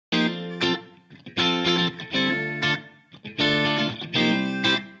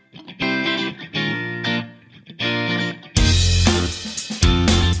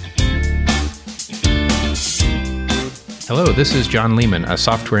Hello, this is John Lehman, a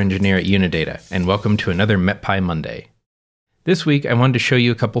software engineer at Unidata, and welcome to another MetPy Monday. This week, I wanted to show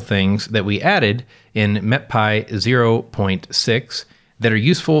you a couple things that we added in MetPy 0.6 that are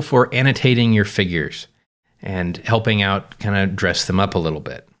useful for annotating your figures and helping out kind of dress them up a little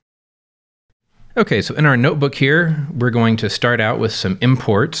bit. Okay, so in our notebook here, we're going to start out with some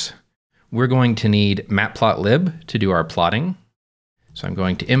imports. We're going to need Matplotlib to do our plotting. So I'm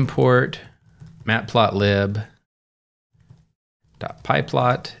going to import Matplotlib.pyplot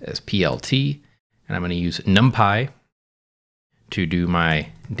as PLT, and I'm going to use NumPy to do my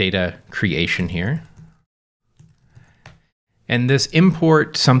data creation here. And this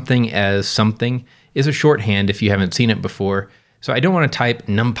import something as something is a shorthand if you haven't seen it before. So I don't want to type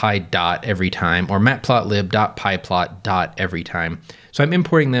numpy dot every time or matplotlib.pyplot dot every time. So I'm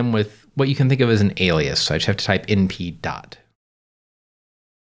importing them with what you can think of as an alias. So I just have to type np dot.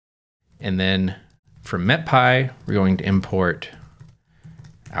 And then from MetPy, we're going to import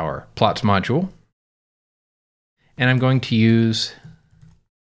our plots module. And I'm going to use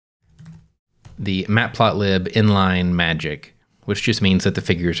the Matplotlib inline magic, which just means that the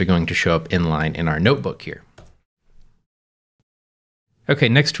figures are going to show up inline in our notebook here. Okay,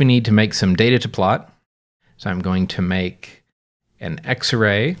 next we need to make some data to plot. So I'm going to make an X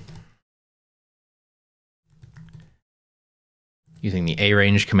array using the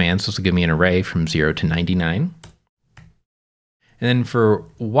arange command. So this will give me an array from 0 to 99. And then for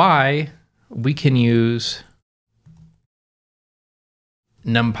Y, we can use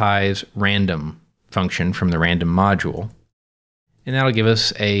NumPy's random function from the random module. And that'll give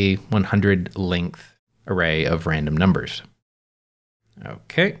us a 100 length array of random numbers.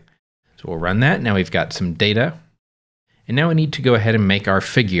 Okay, so we'll run that. Now we've got some data. And now we need to go ahead and make our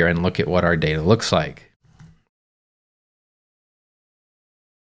figure and look at what our data looks like.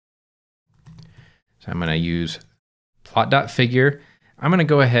 So I'm going to use plot.figure. I'm going to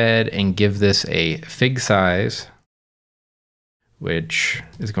go ahead and give this a fig size, which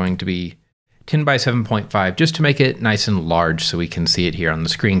is going to be 10 by 7.5, just to make it nice and large so we can see it here on the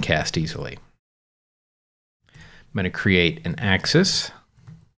screencast easily. I'm going to create an axis.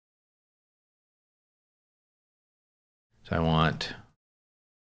 So I want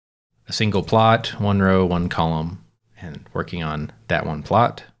a single plot, one row, one column, and working on that one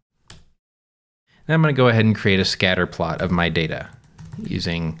plot. Then I'm going to go ahead and create a scatter plot of my data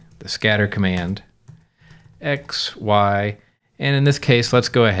using the scatter command, X, Y, and in this case, let's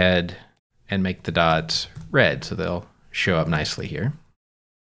go ahead and make the dots red so they'll show up nicely here.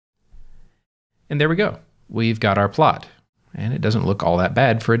 And there we go. We've got our plot, and it doesn't look all that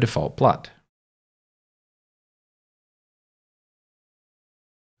bad for a default plot.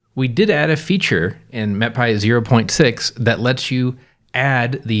 We did add a feature in MetPy 0.6 that lets you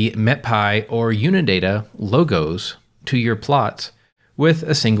add the MetPy or Unidata logos to your plots with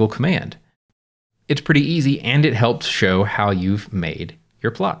a single command. It's pretty easy, and it helps show how you've made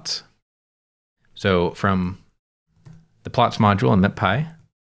your plots. So from the plots module in MetPy,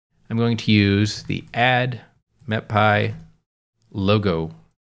 I'm going to use the add MetPy logo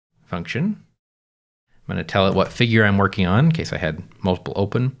function. I'm going to tell it what figure I'm working on in case I had multiple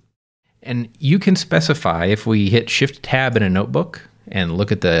open. And you can specify, if we hit Shift Tab in a notebook and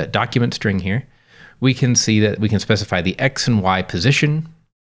look at the document string here, we can see that we can specify the X and Y position,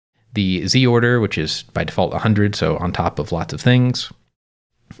 the Z order, which is by default 100, so on top of lots of things,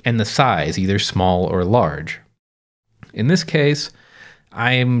 and the size, either small or large. In this case,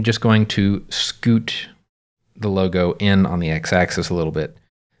 I'm just going to scoot the logo in on the X-axis a little bit.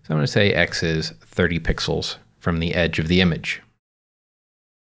 So I'm going to say X is 30 pixels from the edge of the image.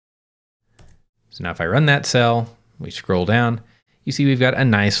 So now if I run that cell, we scroll down, you see we've got a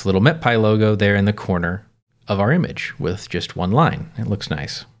nice little MetPy logo there in the corner of our image with just one line. It looks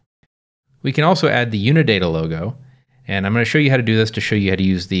nice. We can also add the Unidata logo, and I'm going to show you how to do this to show you how to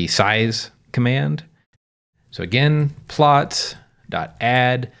use the size command. So again,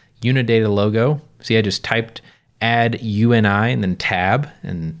 plots.add Unidata logo. See, I just typed add UNI and then tab,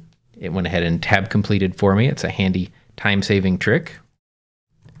 and it went ahead and tab completed for me. It's a handy time-saving trick.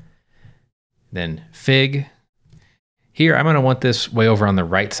 Then fig. Here, I'm going to want this way over on the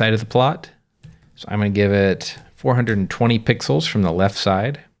right side of the plot. So I'm going to give it 420 pixels from the left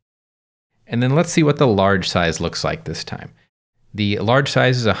side. And then let's see what the large size looks like this time. The large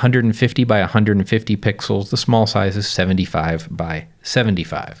size is 150 by 150 pixels. The small size is 75 by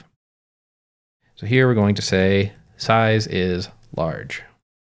 75. So here we're going to say size is large.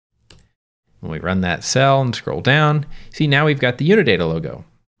 When we run that cell and scroll down, see now we've got the Unidata logo.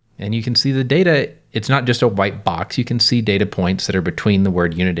 And you can see the data, it's not just a white box. You can see data points that are between the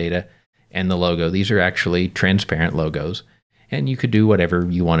word Unidata and the logo. These are actually transparent logos, and you could do whatever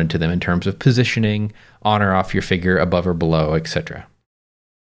you wanted to them in terms of positioning, on or off your figure, above or below, etc.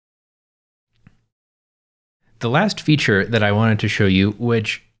 The last feature that I wanted to show you,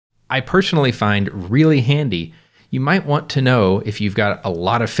 which I personally find really handy, you might want to know if you've got a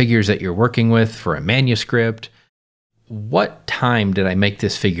lot of figures that you're working with for a manuscript. What time did I make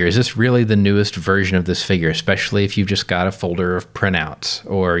this figure? Is this really the newest version of this figure, especially if you've just got a folder of printouts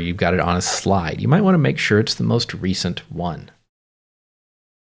or you've got it on a slide? You might want to make sure it's the most recent one.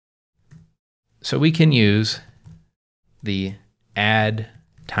 So we can use the add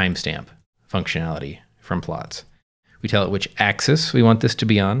timestamp functionality from plots. We tell it which axis we want this to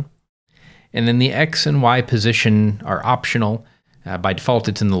be on, and then the X and Y position are optional. By default,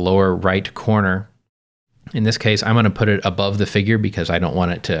 it's in the lower right corner. In this case, I'm going to put it above the figure because I don't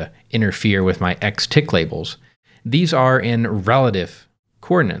want it to interfere with my X tick labels. These are in relative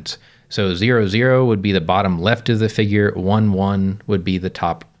coordinates. So 0, 0 would be the bottom left of the figure, 1, 1 would be the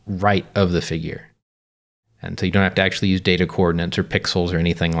top right of the figure. And so you don't have to actually use data coordinates or pixels or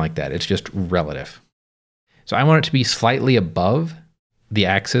anything like that. It's just relative. So I want it to be slightly above the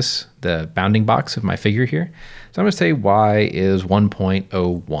axis, the bounding box of my figure here. So I'm going to say Y is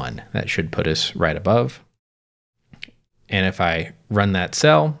 1.01. That should put us right above. And if I run that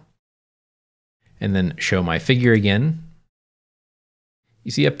cell and then show my figure again,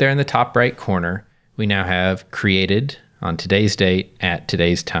 you see up there in the top right corner, we now have created on today's date at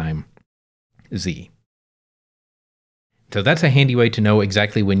today's time, Z. So that's a handy way to know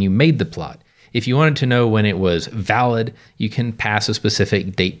exactly when you made the plot. If you wanted to know when it was valid, you can pass a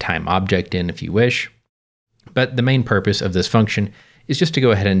specific date time object in if you wish. But the main purpose of this function is just to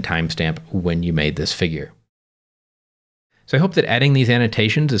go ahead and timestamp when you made this figure. So I hope that adding these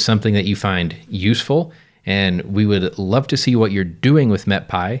annotations is something that you find useful, and we would love to see what you're doing with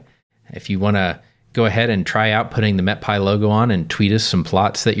MetPy. If you want to go ahead and try out putting the MetPy logo on and tweet us some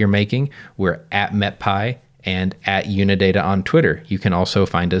plots that you're making, we're at MetPy and at Unidata on Twitter. You can also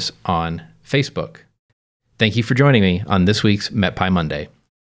find us on Facebook. Thank you for joining me on this week's MetPy Monday.